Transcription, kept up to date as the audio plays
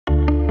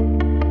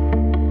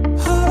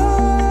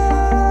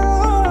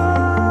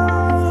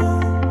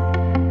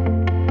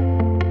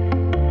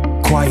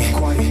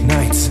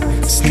nights,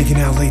 sneaking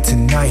out late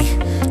tonight,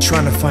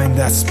 trying to find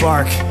that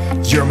spark.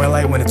 You're my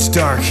light when it's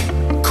dark.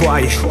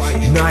 Quiet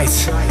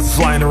nights,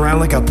 flying around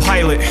like a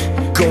pilot,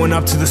 going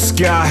up to the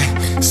sky,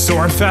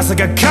 soaring fast like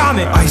a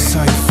comet. I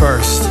saw you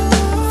first,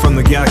 from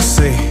the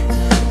galaxy,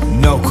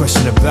 no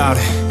question about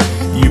it.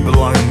 You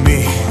belong to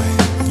me.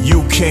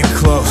 You came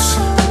close,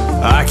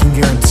 I can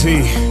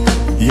guarantee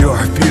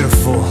you're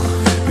beautiful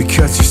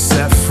because you're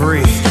set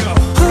free.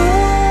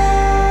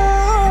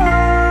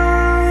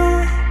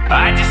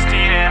 I just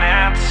need an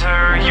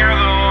answer, you're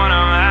the one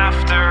I'm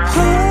after.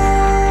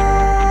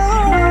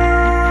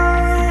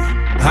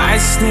 I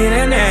just need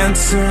an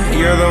answer,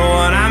 you're the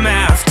one I'm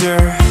after.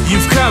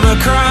 You've come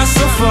across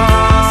so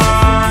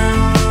far,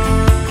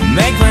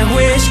 make my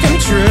wish come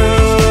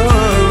true.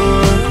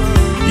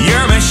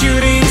 You're my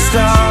shooting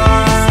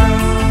star,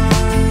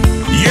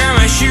 you're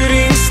my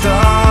shooting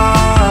star.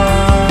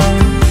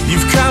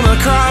 You've come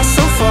across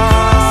so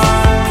far,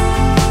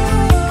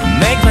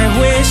 make my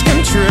wish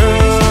come true.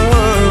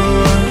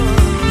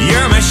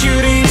 You're my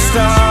shooting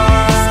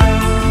star,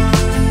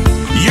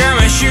 you're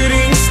my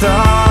shooting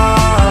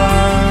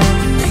star.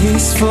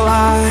 Peaceful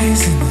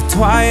eyes in the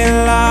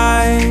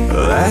twilight,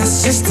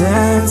 let's just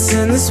dance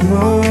in this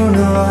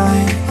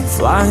moonlight.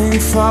 Flying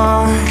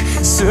far,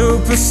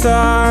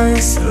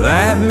 superstars,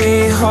 let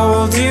me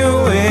hold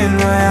you in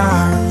my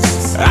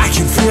arms. I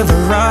can feel the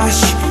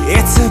rush,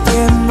 it's a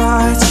bit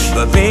much,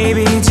 but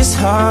baby just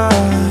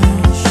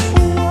hush.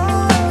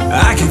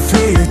 I can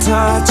feel your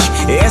touch,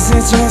 is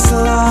it just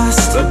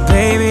lust? But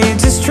baby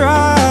just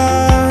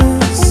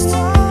trust.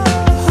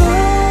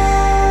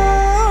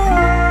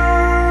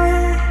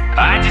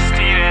 I just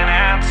need an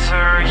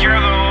answer, you're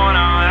the one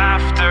I'm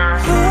after.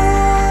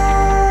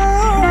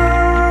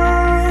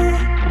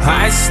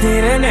 I just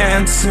need an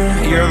answer,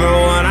 you're the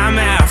one I'm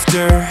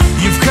after.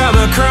 You've come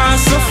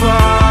across so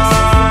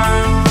far,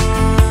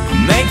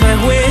 make my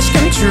wish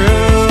come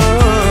true.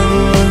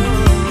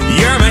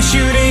 You're my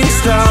shooting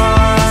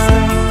star,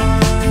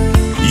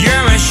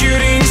 you're my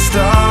shooting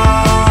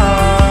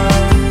star.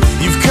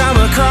 You've come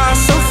across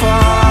so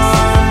far,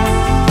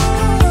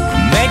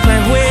 make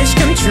my wish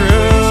come true.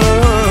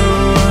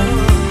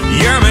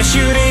 You're my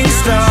shooting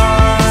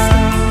star,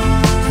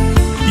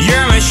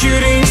 you're my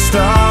shooting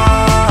star.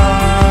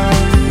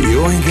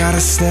 You ain't gotta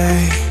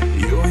stay,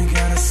 you ain't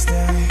gotta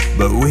stay,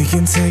 but we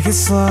can take it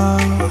slow,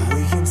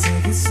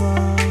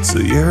 So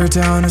you're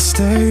down to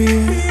stay,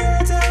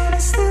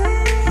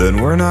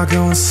 then we're not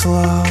going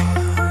slow.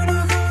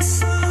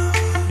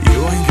 You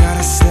ain't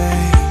gotta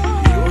stay,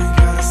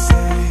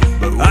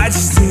 but I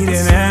just need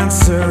an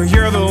answer,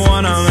 you're the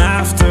one I'm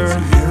after. So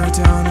you're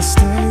down to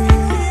stay,